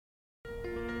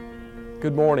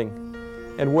Good morning,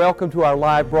 and welcome to our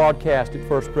live broadcast at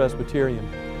First Presbyterian.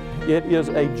 It is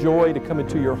a joy to come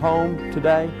into your home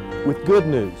today with good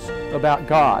news about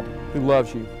God who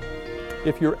loves you.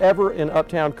 If you're ever in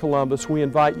Uptown Columbus, we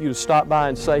invite you to stop by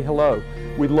and say hello.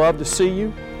 We'd love to see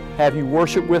you, have you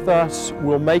worship with us.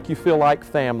 We'll make you feel like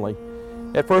family.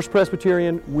 At First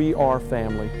Presbyterian, we are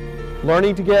family.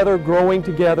 Learning together, growing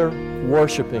together,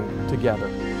 worshiping together.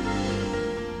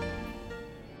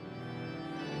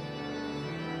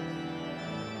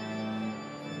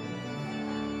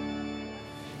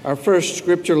 Our first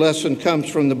scripture lesson comes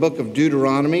from the book of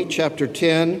Deuteronomy, chapter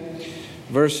 10,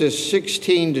 verses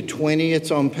 16 to 20.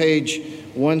 It's on page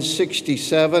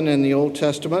 167 in the Old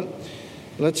Testament.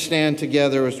 Let's stand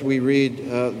together as we read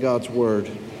God's Word.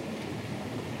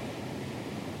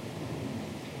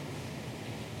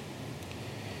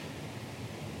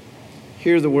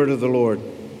 Hear the word of the Lord.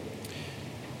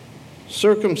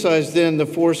 Circumcise then the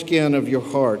foreskin of your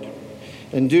heart,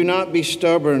 and do not be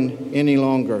stubborn any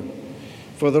longer.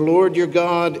 For the Lord your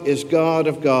God is God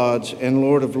of gods and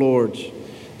Lord of lords,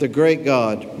 the great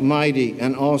God, mighty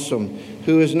and awesome,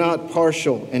 who is not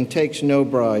partial and takes no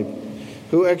bribe,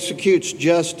 who executes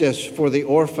justice for the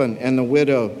orphan and the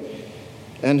widow,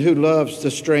 and who loves the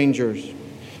strangers,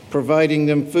 providing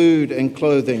them food and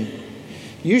clothing.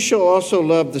 You shall also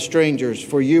love the strangers,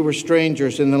 for you were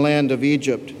strangers in the land of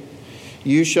Egypt.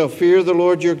 You shall fear the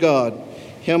Lord your God.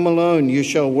 Him alone you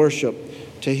shall worship.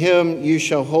 To him you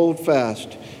shall hold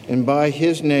fast, and by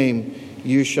his name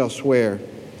you shall swear.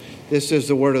 This is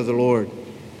the word of the Lord.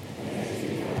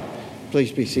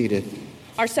 Please be seated.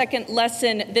 Our second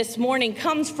lesson this morning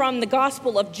comes from the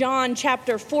Gospel of John,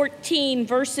 chapter 14,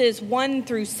 verses 1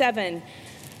 through 7.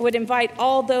 I would invite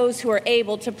all those who are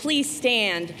able to please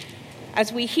stand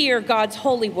as we hear God's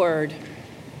holy word.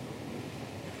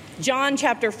 John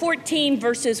chapter 14,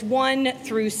 verses 1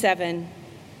 through 7.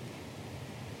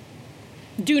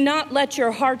 Do not let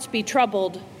your hearts be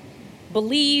troubled.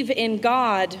 Believe in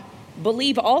God.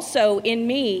 Believe also in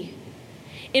me.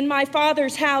 In my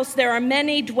Father's house there are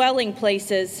many dwelling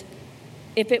places.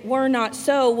 If it were not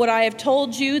so, would I have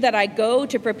told you that I go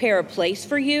to prepare a place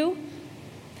for you?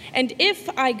 And if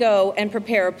I go and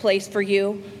prepare a place for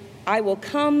you, I will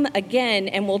come again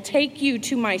and will take you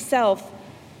to myself,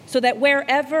 so that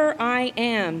wherever I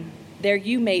am, there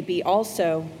you may be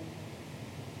also.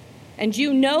 And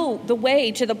you know the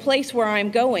way to the place where I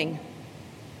am going.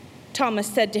 Thomas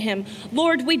said to him,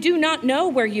 Lord, we do not know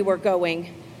where you are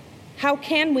going. How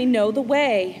can we know the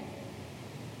way?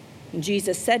 And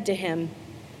Jesus said to him,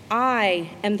 I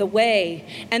am the way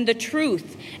and the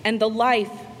truth and the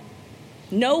life.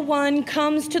 No one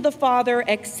comes to the Father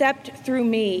except through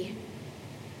me.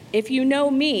 If you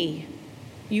know me,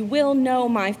 you will know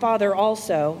my Father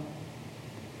also.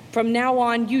 From now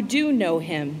on, you do know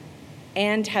him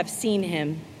and have seen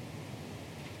him.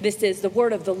 This is the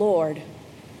word of the Lord.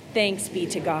 Thanks be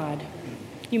to God.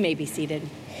 You may be seated.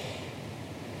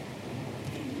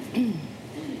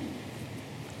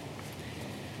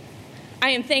 I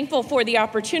am thankful for the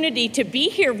opportunity to be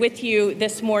here with you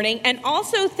this morning, and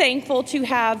also thankful to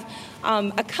have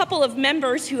a couple of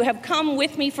members who have come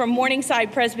with me from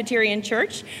Morningside Presbyterian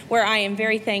Church, where I am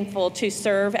very thankful to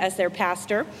serve as their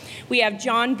pastor. We have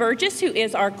John Burgess, who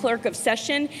is our clerk of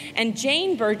session, and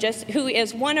Jane Burgess, who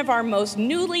is one of our most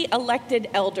newly elected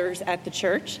elders at the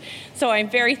church. So I'm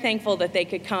very thankful that they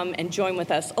could come and join with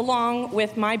us, along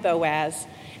with my Boaz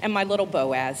and my little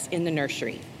Boaz in the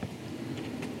nursery.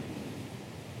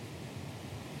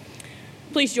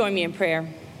 Please join me in prayer.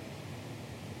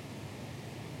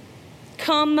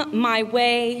 Come my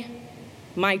way,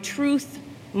 my truth,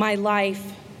 my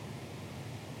life,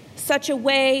 such a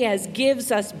way as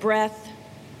gives us breath,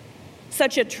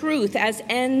 such a truth as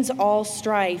ends all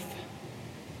strife,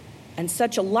 and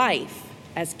such a life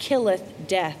as killeth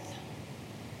death.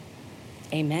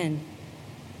 Amen.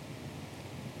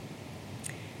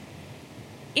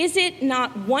 Is it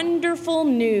not wonderful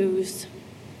news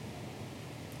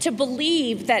to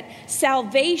believe that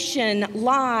salvation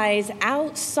lies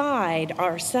outside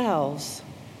ourselves?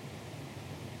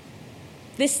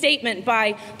 This statement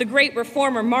by the great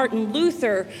reformer Martin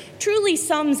Luther truly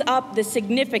sums up the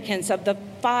significance of the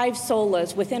 5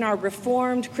 solas within our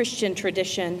Reformed Christian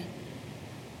tradition.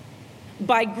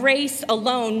 By grace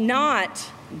alone, not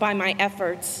by my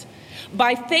efforts.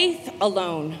 By faith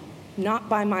alone, not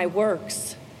by my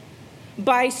works.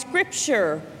 By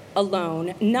Scripture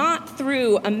alone, not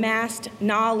through amassed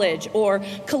knowledge or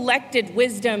collected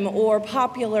wisdom or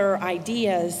popular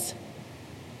ideas.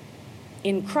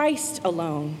 In Christ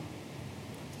alone,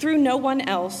 through no one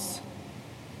else,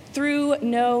 through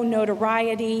no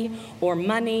notoriety or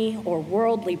money or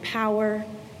worldly power,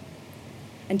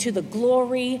 and to the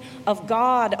glory of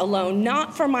God alone,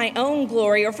 not for my own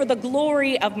glory or for the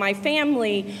glory of my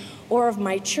family or of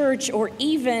my church or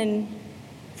even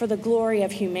for the glory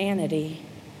of humanity.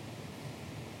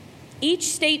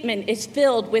 Each statement is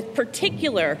filled with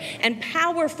particular and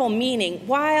powerful meaning,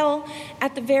 while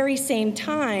at the very same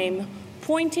time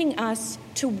pointing us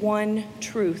to one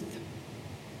truth.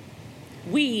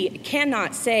 We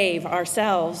cannot save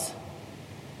ourselves.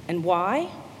 And why?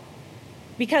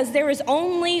 Because there is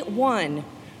only one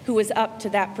who is up to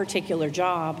that particular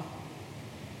job.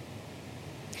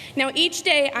 Now, each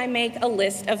day I make a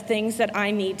list of things that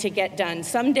I need to get done.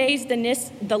 Some days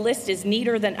the list is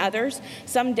neater than others.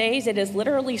 Some days it is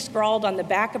literally scrawled on the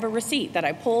back of a receipt that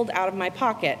I pulled out of my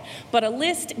pocket. But a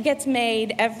list gets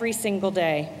made every single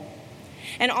day.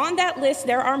 And on that list,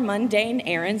 there are mundane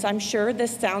errands. I'm sure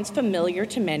this sounds familiar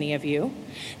to many of you.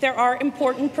 There are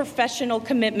important professional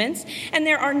commitments, and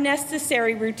there are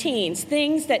necessary routines,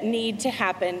 things that need to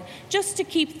happen just to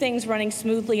keep things running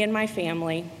smoothly in my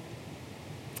family.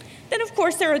 Then, of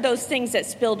course, there are those things that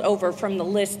spilled over from the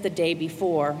list the day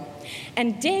before.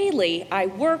 And daily, I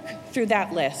work through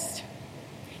that list.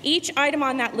 Each item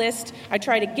on that list, I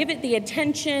try to give it the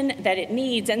attention that it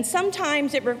needs, and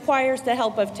sometimes it requires the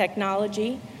help of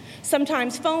technology.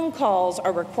 Sometimes phone calls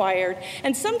are required,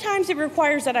 and sometimes it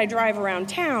requires that I drive around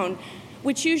town,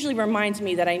 which usually reminds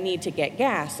me that I need to get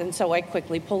gas, and so I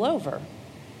quickly pull over.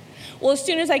 Well, as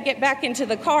soon as I get back into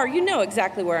the car, you know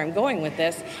exactly where I'm going with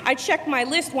this. I check my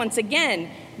list once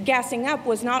again. Gassing up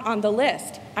was not on the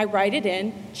list. I write it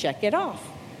in, check it off.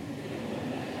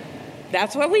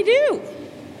 That's what we do.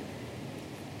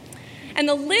 And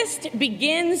the list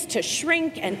begins to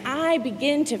shrink, and I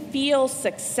begin to feel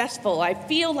successful. I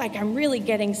feel like I'm really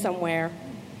getting somewhere.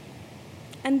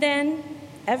 And then,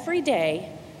 every day,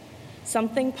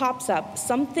 something pops up,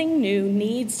 something new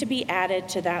needs to be added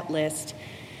to that list.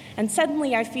 And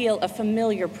suddenly I feel a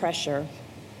familiar pressure.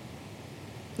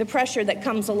 The pressure that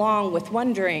comes along with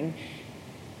wondering,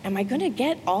 am I going to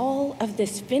get all of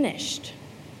this finished?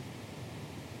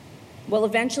 Well,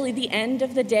 eventually the end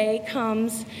of the day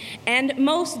comes, and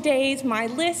most days my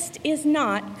list is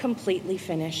not completely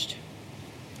finished.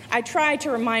 I try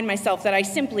to remind myself that I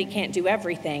simply can't do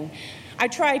everything. I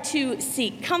try to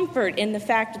seek comfort in the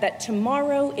fact that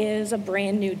tomorrow is a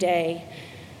brand new day,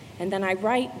 and then I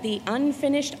write the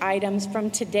unfinished items from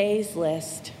today's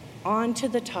list onto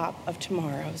the top of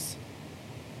tomorrow's.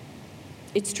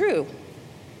 It's true.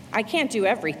 I can't do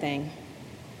everything.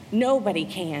 Nobody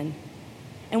can.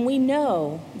 And we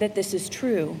know that this is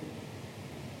true.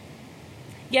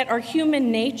 Yet our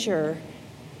human nature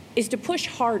is to push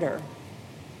harder,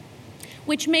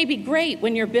 which may be great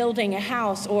when you're building a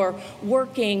house or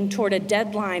working toward a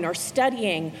deadline or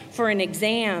studying for an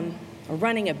exam or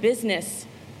running a business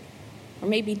or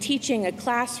maybe teaching a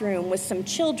classroom with some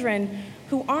children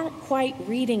who aren't quite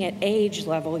reading at age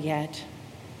level yet.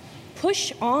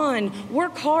 Push on,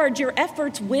 work hard, your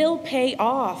efforts will pay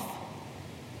off.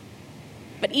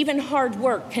 But even hard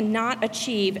work cannot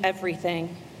achieve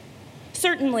everything.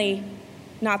 Certainly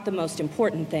not the most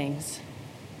important things.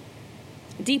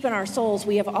 Deep in our souls,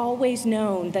 we have always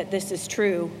known that this is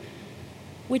true,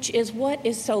 which is what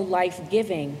is so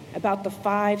life-giving about the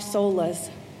 5 solas.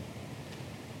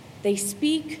 They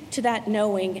speak to that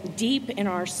knowing deep in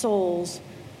our souls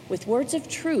with words of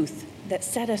truth that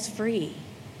set us free.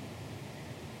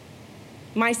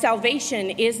 My salvation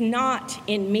is not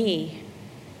in me.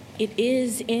 It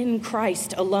is in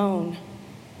Christ alone.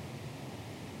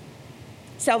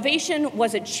 Salvation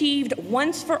was achieved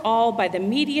once for all by the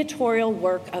mediatorial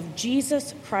work of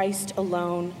Jesus Christ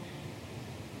alone.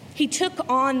 He took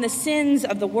on the sins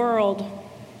of the world.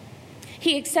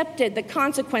 He accepted the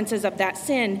consequences of that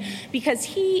sin because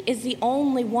he is the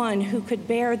only one who could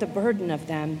bear the burden of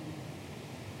them.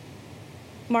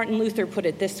 Martin Luther put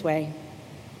it this way: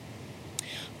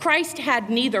 Christ had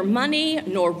neither money,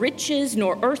 nor riches,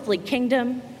 nor earthly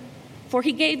kingdom, for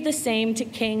he gave the same to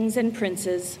kings and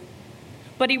princes.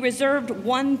 But he reserved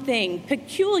one thing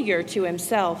peculiar to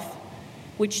himself,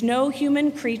 which no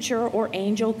human creature or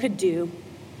angel could do,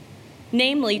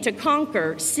 namely to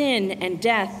conquer sin and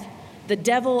death, the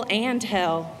devil and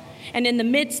hell, and in the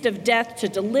midst of death to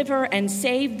deliver and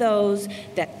save those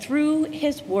that through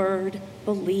his word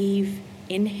believe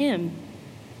in him.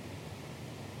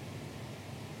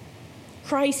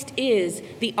 Christ is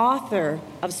the author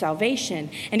of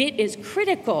salvation, and it is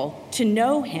critical to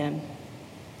know him.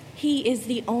 He is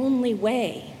the only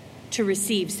way to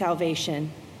receive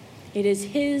salvation. It is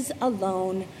his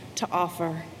alone to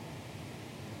offer.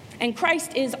 And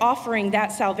Christ is offering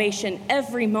that salvation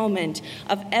every moment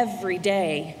of every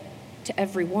day to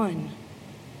everyone.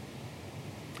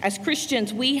 As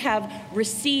Christians, we have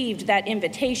received that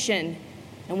invitation,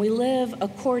 and we live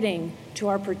according to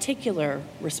our particular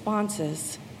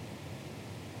responses.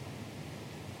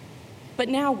 But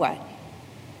now what?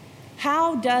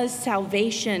 How does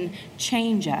salvation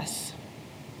change us?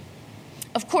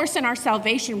 Of course, in our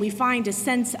salvation, we find a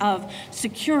sense of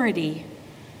security.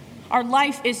 Our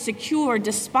life is secure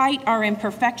despite our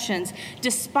imperfections,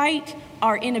 despite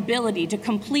our inability to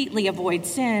completely avoid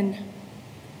sin.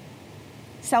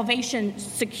 Salvation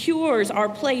secures our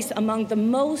place among the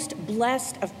most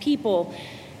blessed of people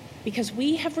because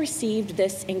we have received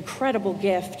this incredible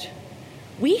gift.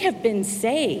 We have been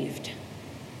saved.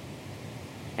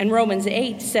 And Romans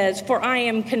 8 says, "For I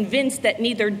am convinced that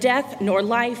neither death nor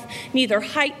life, neither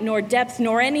height nor depth,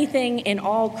 nor anything in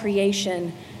all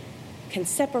creation can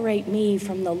separate me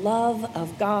from the love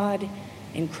of God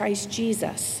in Christ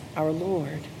Jesus, our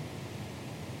Lord."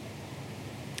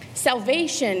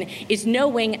 Salvation is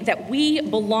knowing that we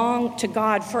belong to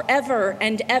God forever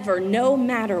and ever, no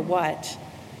matter what.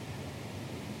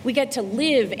 We get to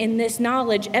live in this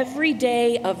knowledge every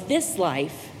day of this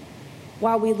life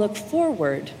while we look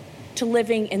forward to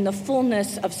living in the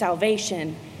fullness of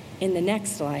salvation in the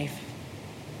next life.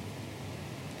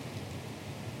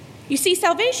 You see,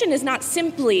 salvation is not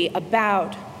simply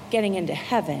about getting into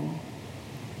heaven.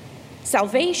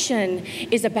 Salvation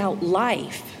is about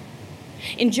life.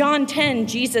 In John 10,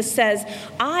 Jesus says,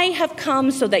 "I have come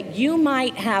so that you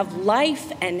might have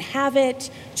life and have it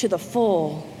to the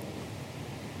full."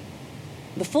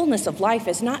 The fullness of life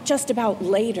is not just about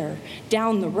later,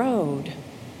 down the road.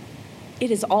 It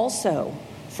is also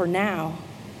for now.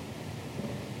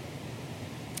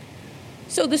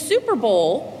 So the Super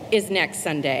Bowl is next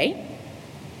Sunday.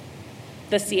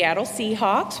 The Seattle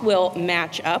Seahawks will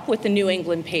match up with the New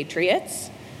England Patriots.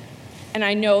 And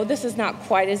I know this is not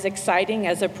quite as exciting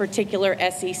as a particular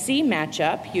SEC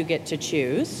matchup you get to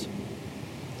choose.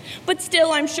 But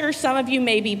still, I'm sure some of you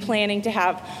may be planning to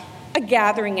have a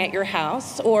gathering at your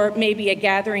house, or maybe a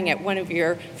gathering at one of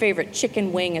your favorite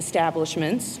chicken wing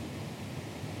establishments.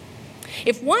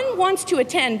 If one wants to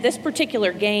attend this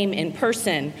particular game in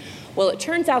person, well, it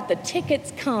turns out the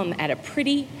tickets come at a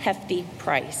pretty hefty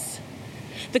price.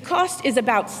 The cost is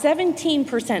about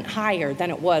 17% higher than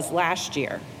it was last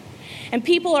year. And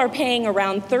people are paying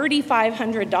around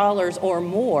 $3,500 or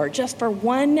more just for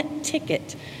one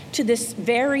ticket to this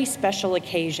very special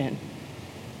occasion.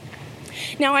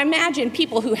 Now, I imagine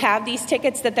people who have these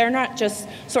tickets that they're not just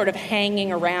sort of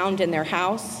hanging around in their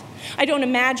house. I don't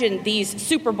imagine these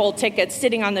Super Bowl tickets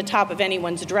sitting on the top of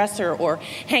anyone's dresser or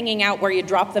hanging out where you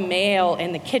drop the mail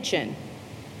in the kitchen.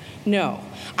 No,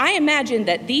 I imagine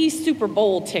that these Super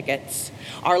Bowl tickets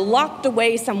are locked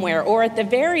away somewhere, or at the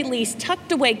very least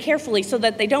tucked away carefully so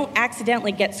that they don't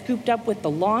accidentally get scooped up with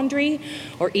the laundry,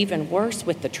 or even worse,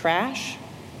 with the trash.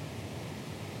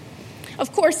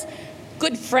 Of course,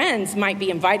 good friends might be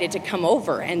invited to come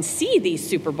over and see these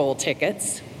Super Bowl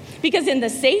tickets, because in the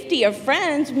safety of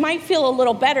friends, might feel a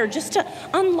little better just to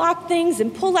unlock things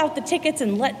and pull out the tickets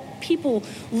and let people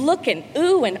look and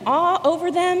ooh and awe over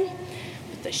them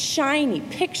with the shiny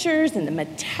pictures and the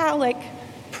metallic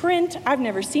print. I've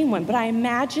never seen one, but I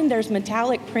imagine there's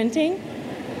metallic printing.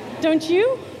 Don't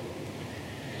you?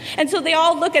 And so they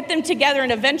all look at them together,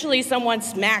 and eventually someone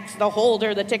smacks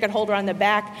the ticket holder on the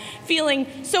back, feeling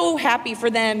so happy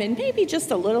for them and maybe just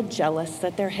a little jealous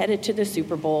that they're headed to the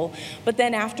Super Bowl. But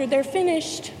then after they're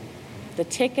finished, the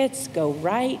tickets go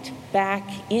right back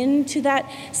into that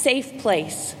safe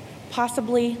place,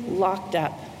 possibly locked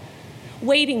up,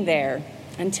 waiting there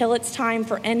until it's time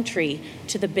for entry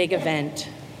to the big event.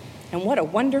 And what a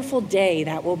wonderful day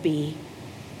that will be.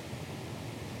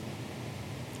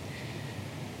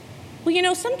 Well, you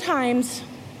know, sometimes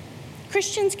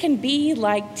Christians can be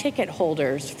like ticket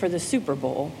holders for the Super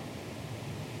Bowl.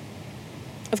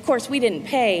 Of course, we didn't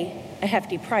pay a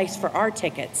hefty price for our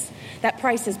tickets. That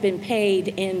price has been paid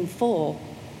in full.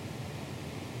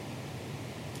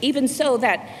 Even so,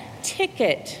 that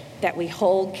ticket that we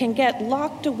hold can get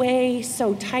locked away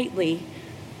so tightly,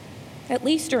 at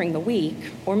least during the week,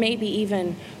 or maybe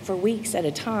even for weeks at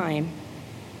a time.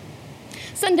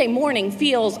 Sunday morning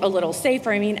feels a little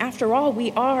safer. I mean, after all,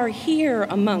 we are here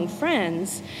among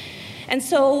friends. And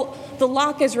so the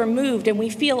lock is removed and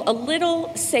we feel a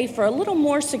little safer, a little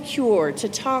more secure to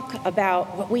talk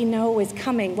about what we know is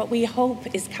coming, what we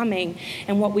hope is coming,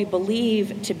 and what we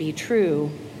believe to be true.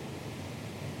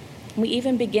 We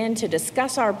even begin to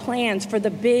discuss our plans for the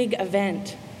big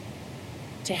event,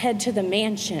 to head to the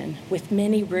mansion with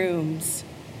many rooms.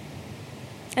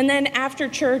 And then after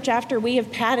church, after we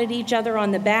have patted each other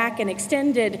on the back and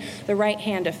extended the right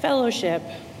hand of fellowship,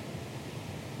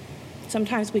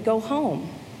 sometimes we go home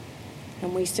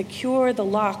and we secure the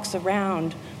locks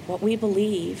around what we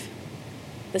believe,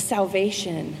 the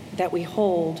salvation that we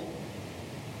hold,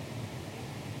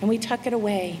 and we tuck it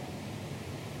away.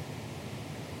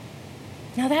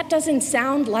 Now, that doesn't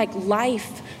sound like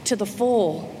life to the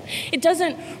full. It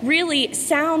doesn't really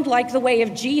sound like the way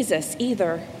of Jesus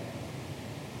either.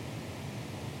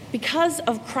 Because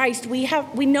of Christ, we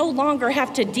no longer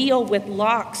have to deal with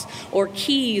locks or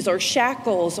keys or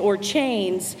shackles or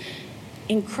chains.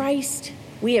 In Christ,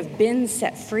 we have been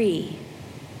set free.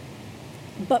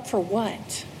 But for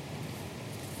what?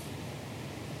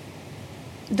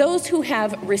 Those who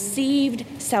have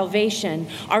received salvation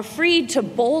are freed to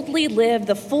boldly live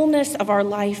the fullness of our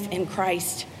life in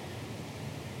Christ.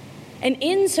 And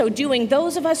in so doing,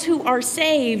 those of us who are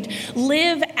saved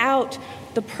live out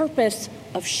the purpose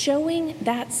of showing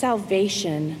that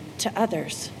salvation to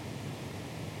others.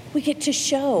 We get to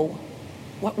show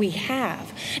what we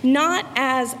have, not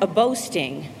as a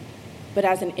boasting, but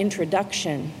as an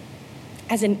introduction,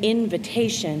 as an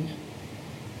invitation.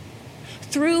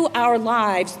 Through our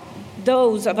lives,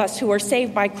 those of us who are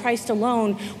saved by Christ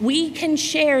alone, we can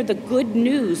share the good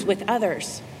news with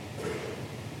others.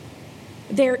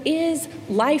 There is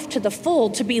life to the full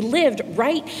to be lived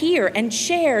right here and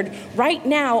shared right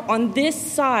now on this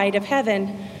side of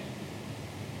heaven.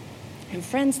 And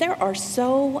friends, there are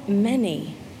so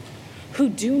many who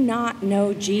do not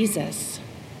know Jesus,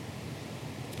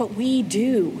 but we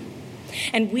do.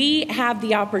 And we have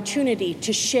the opportunity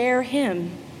to share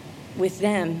him with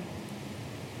them.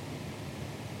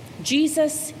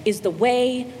 Jesus is the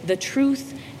way, the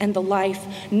truth, and the life.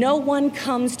 No one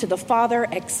comes to the Father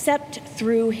except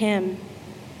through him.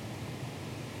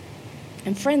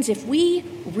 And friends, if we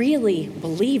really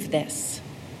believe this,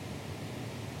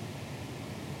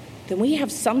 then we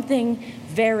have something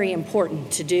very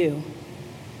important to do.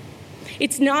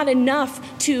 It's not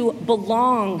enough to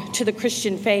belong to the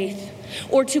Christian faith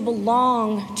or to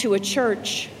belong to a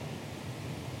church.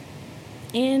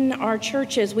 In our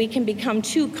churches, we can become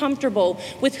too comfortable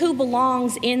with who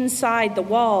belongs inside the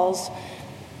walls.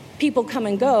 People come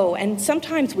and go, and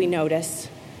sometimes we notice,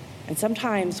 and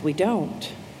sometimes we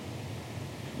don't.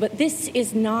 But this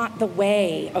is not the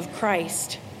way of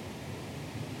Christ.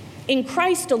 In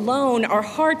Christ alone, our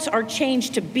hearts are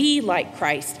changed to be like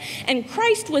Christ. And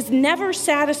Christ was never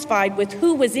satisfied with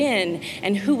who was in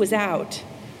and who was out.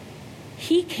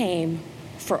 He came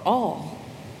for all.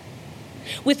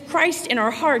 With Christ in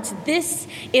our hearts, this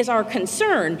is our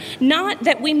concern, not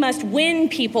that we must win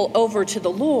people over to the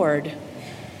Lord.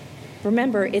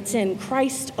 Remember, it's in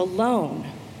Christ alone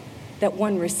that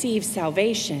one receives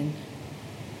salvation.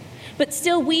 But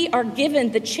still, we are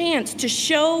given the chance to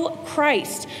show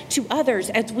Christ to others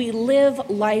as we live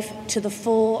life to the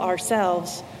full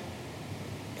ourselves,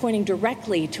 pointing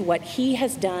directly to what he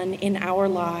has done in our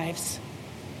lives.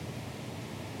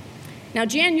 Now,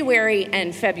 January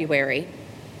and February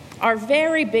are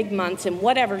very big months in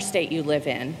whatever state you live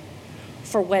in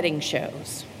for wedding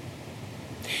shows.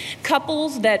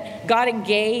 Couples that got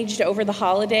engaged over the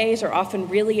holidays are often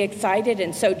really excited,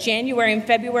 and so January and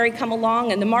February come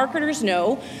along, and the marketers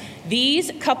know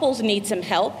these couples need some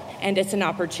help, and it's an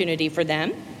opportunity for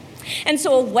them. And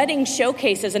so a wedding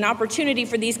showcase is an opportunity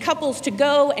for these couples to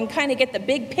go and kind of get the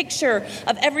big picture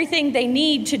of everything they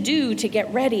need to do to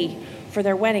get ready for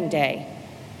their wedding day.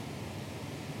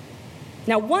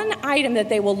 Now, one item that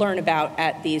they will learn about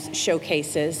at these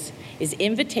showcases is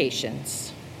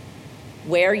invitations.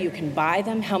 Where you can buy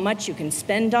them, how much you can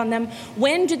spend on them,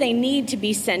 when do they need to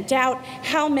be sent out,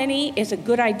 how many is a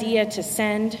good idea to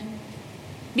send.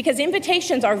 Because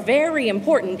invitations are very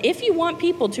important if you want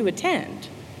people to attend.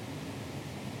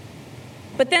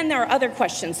 But then there are other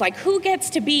questions like who gets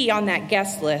to be on that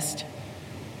guest list?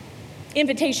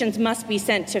 Invitations must be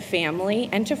sent to family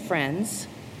and to friends.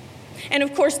 And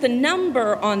of course, the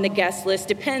number on the guest list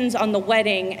depends on the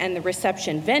wedding and the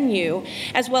reception venue,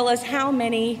 as well as how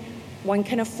many one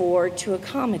can afford to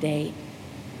accommodate.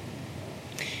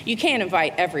 You can't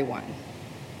invite everyone.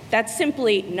 That's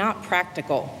simply not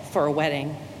practical for a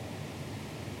wedding.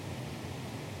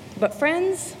 But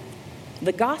friends,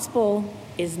 the gospel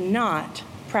is not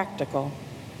practical.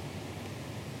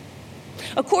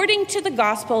 According to the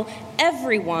gospel,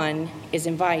 everyone is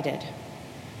invited.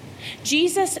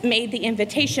 Jesus made the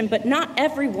invitation, but not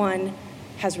everyone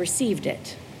has received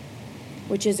it,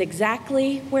 which is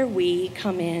exactly where we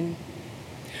come in.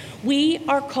 We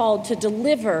are called to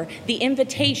deliver the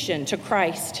invitation to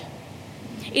Christ.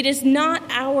 It is not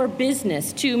our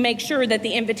business to make sure that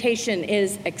the invitation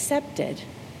is accepted.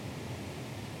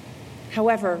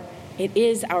 However, it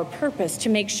is our purpose to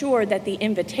make sure that the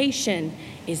invitation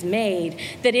is made,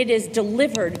 that it is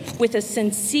delivered with a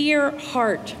sincere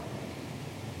heart,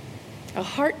 a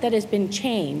heart that has been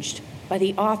changed by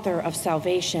the author of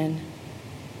salvation.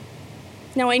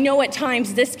 Now, I know at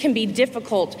times this can be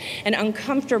difficult and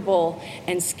uncomfortable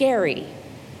and scary.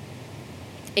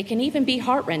 It can even be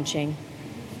heart-wrenching.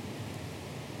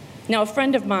 Now, a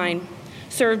friend of mine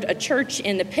served a church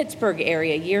in the Pittsburgh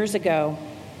area years ago.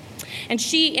 And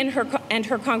she and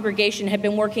her congregation had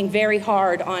been working very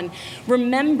hard on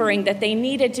remembering that they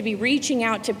needed to be reaching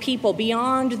out to people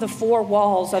beyond the four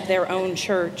walls of their own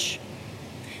church.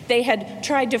 They had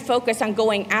tried to focus on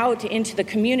going out into the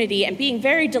community and being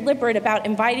very deliberate about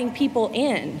inviting people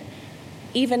in,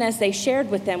 even as they shared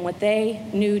with them what they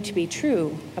knew to be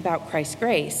true about Christ's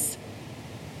grace.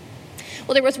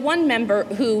 Well, there was one member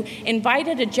who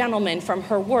invited a gentleman from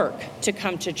her work to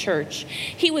come to church.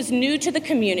 He was new to the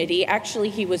community. Actually,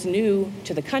 he was new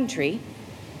to the country.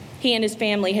 He and his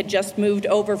family had just moved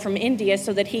over from India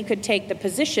so that he could take the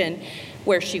position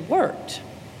where she worked.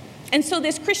 And so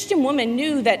this Christian woman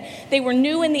knew that they were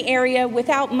new in the area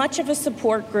without much of a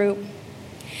support group.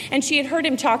 And she had heard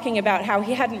him talking about how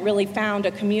he hadn't really found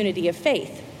a community of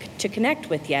faith to connect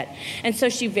with yet. And so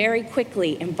she very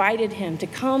quickly invited him to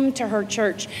come to her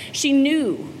church. She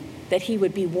knew that he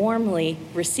would be warmly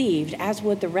received, as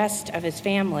would the rest of his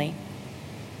family.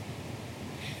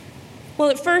 Well,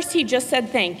 at first he just said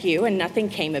thank you and nothing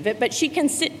came of it, but she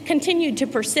continued to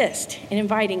persist in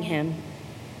inviting him.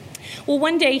 Well,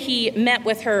 one day he met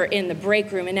with her in the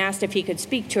break room and asked if he could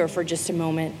speak to her for just a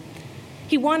moment.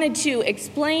 He wanted to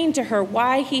explain to her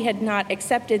why he had not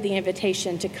accepted the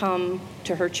invitation to come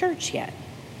to her church yet.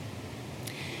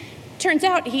 Turns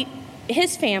out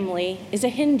his family is a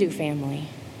Hindu family.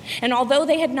 And although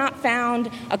they had not found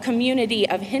a community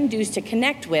of Hindus to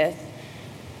connect with,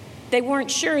 they weren't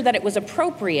sure that it was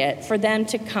appropriate for them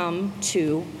to come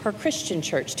to her Christian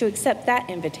church, to accept that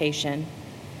invitation.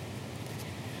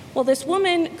 Well, this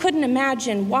woman couldn't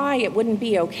imagine why it wouldn't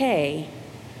be okay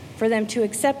for them to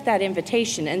accept that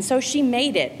invitation, and so she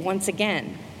made it once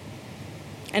again.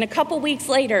 And a couple weeks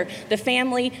later, the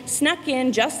family snuck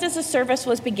in just as the service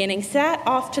was beginning, sat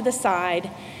off to the side,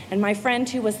 and my friend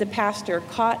who was the pastor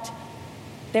caught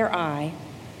their eye.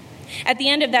 At the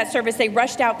end of that service, they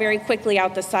rushed out very quickly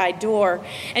out the side door,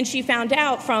 and she found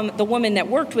out from the woman that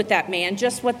worked with that man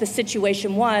just what the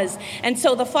situation was. And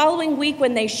so the following week,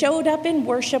 when they showed up in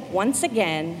worship once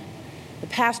again, the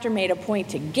pastor made a point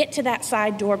to get to that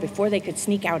side door before they could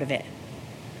sneak out of it.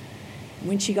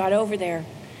 When she got over there,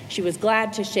 she was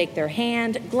glad to shake their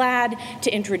hand, glad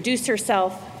to introduce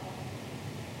herself.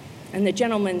 And the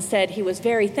gentleman said he was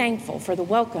very thankful for the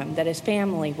welcome that his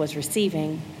family was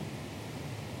receiving.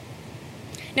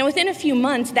 Now, within a few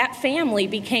months, that family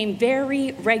became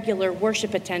very regular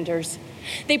worship attenders.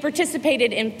 They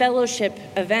participated in fellowship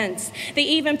events. They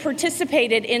even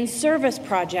participated in service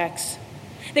projects.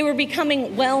 They were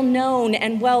becoming well-known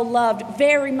and well-loved,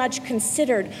 very much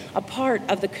considered a part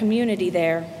of the community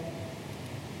there.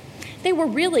 They were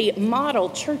really model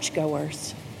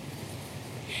churchgoers.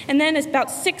 And then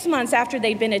about 6 months after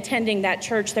they'd been attending that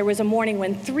church, there was a morning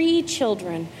when 3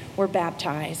 children were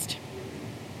baptized.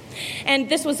 And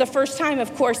this was the first time,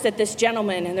 of course, that this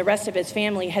gentleman and the rest of his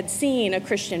family had seen a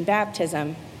Christian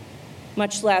baptism,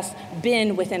 much less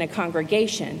been within a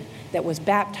congregation that was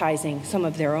baptizing some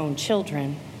of their own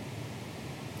children.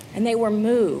 And they were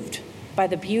moved by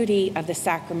the beauty of the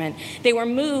sacrament. They were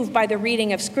moved by the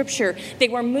reading of Scripture. They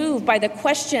were moved by the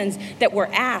questions that were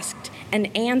asked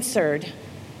and answered.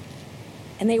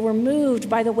 And they were moved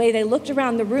by the way they looked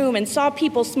around the room and saw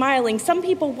people smiling, some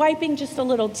people wiping just a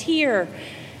little tear,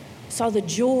 saw the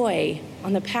joy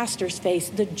on the pastor's face,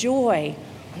 the joy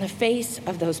on the face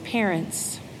of those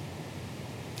parents.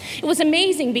 It was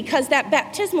amazing because that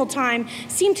baptismal time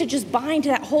seemed to just bind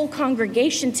that whole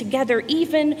congregation together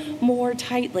even more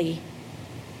tightly.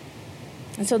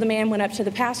 And so the man went up to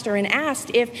the pastor and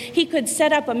asked if he could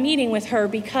set up a meeting with her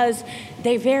because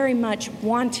they very much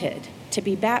wanted to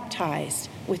be baptized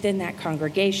within that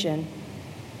congregation.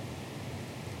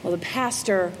 Well, the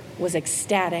pastor was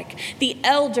ecstatic. The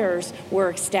elders were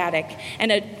ecstatic.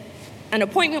 And an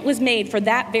appointment was made for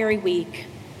that very week.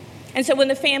 And so when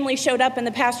the family showed up in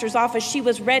the pastor's office, she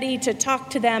was ready to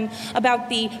talk to them about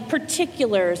the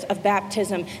particulars of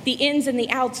baptism, the ins and the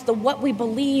outs, the what we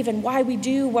believe and why we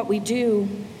do what we do.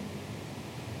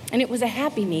 And it was a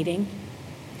happy meeting.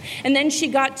 And then she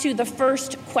got to the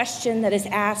first question that is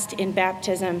asked in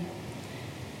baptism.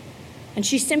 And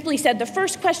she simply said, the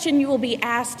first question you will be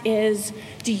asked is,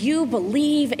 do you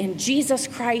believe in Jesus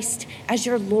Christ as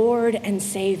your Lord and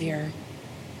Savior?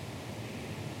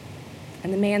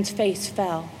 And the man's face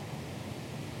fell.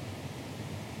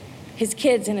 His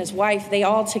kids and his wife, they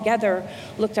all together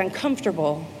looked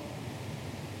uncomfortable.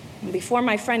 And before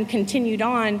my friend continued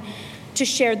on to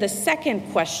share the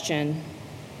second question,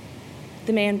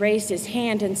 the man raised his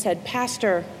hand and said,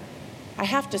 Pastor, I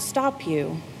have to stop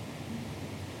you.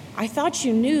 I thought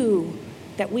you knew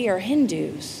that we are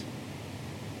Hindus.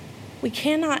 We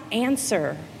cannot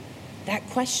answer that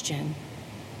question.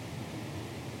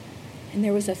 And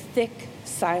there was a thick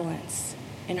silence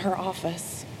in her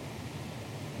office.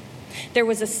 There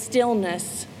was a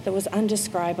stillness that was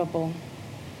undescribable.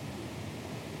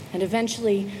 And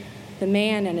eventually, the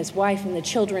man and his wife and the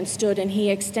children stood, and he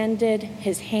extended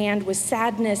his hand with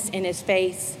sadness in his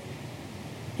face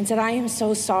and said, I am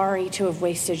so sorry to have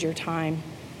wasted your time.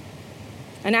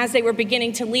 And as they were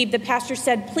beginning to leave, the pastor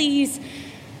said, please,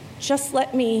 just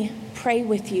let me pray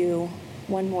with you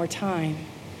one more time.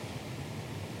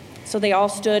 So they all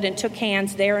stood and took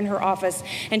hands there in her office,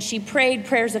 and she prayed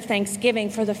prayers of thanksgiving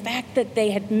for the fact that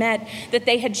they had met, that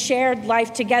they had shared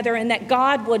life together, and that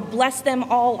God would bless them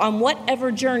all on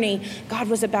whatever journey God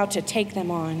was about to take them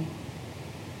on.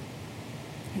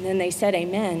 And then they said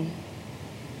amen.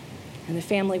 And the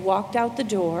family walked out the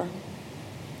door.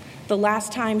 The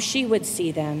last time she would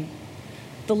see them,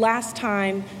 the last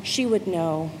time she would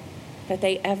know that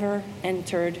they ever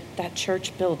entered that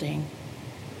church building.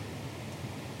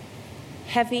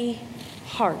 Heavy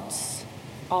hearts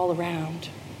all around.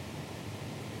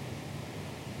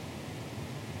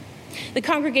 The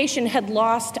congregation had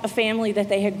lost a family that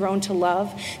they had grown to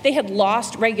love. They had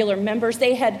lost regular members.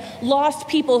 They had lost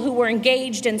people who were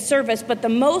engaged in service. But the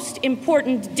most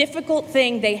important, difficult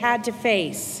thing they had to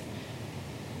face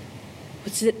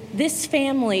was that this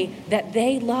family that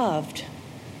they loved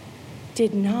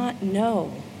did not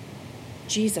know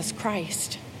Jesus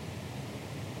Christ.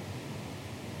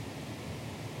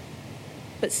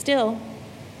 But still,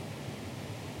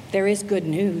 there is good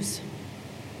news.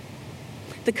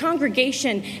 The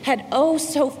congregation had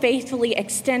so faithfully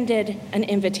extended an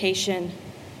invitation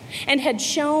and had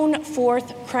shown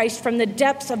forth Christ from the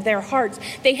depths of their hearts.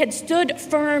 They had stood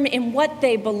firm in what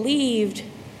they believed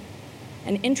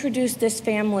and introduced this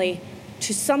family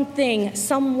to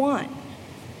someone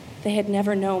they had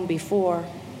never known before.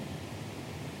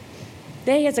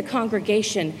 They, as a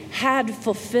congregation, had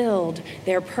fulfilled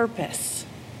their purpose.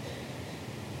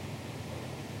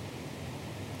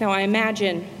 Now, I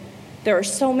imagine there are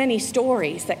so many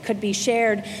stories that could be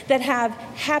shared that have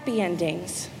happy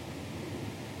endings.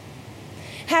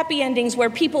 Happy endings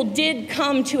where people did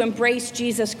come to embrace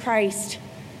Jesus Christ.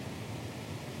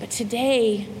 But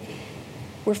today,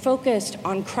 we're focused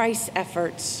on Christ's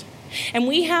efforts. And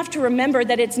we have to remember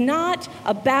that it's not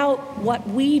about what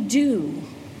we do.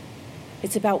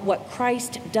 It's about what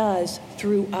Christ does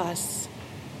through us.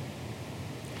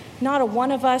 Not a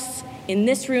one of us in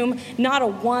this room, not a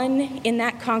one in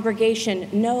that congregation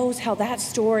knows how that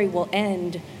story will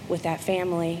end with that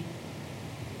family.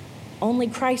 Only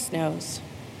Christ knows.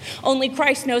 Only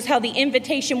Christ knows how the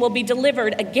invitation will be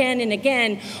delivered again and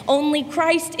again. Only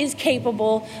Christ is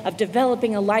capable of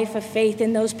developing a life of faith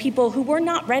in those people who were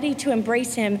not ready to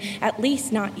embrace him, at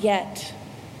least not yet.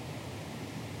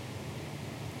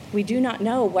 We do not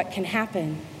know what can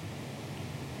happen,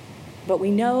 but we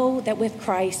know that with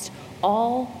Christ,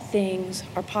 all things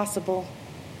are possible.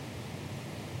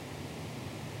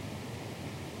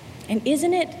 And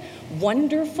isn't it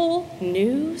wonderful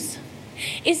news?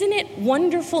 Isn't it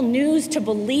wonderful news to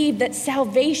believe that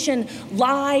salvation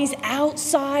lies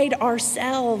outside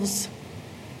ourselves?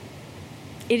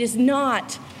 It is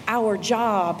not our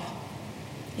job.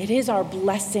 It is our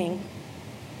blessing.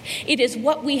 It is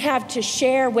what we have to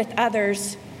share with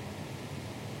others.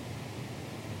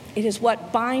 It is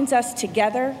what binds us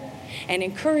together and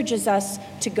encourages us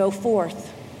to go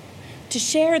forth, to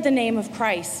share the name of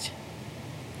Christ,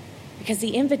 because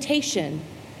the invitation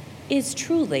is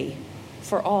truly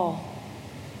for all.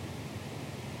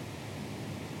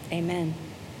 Amen.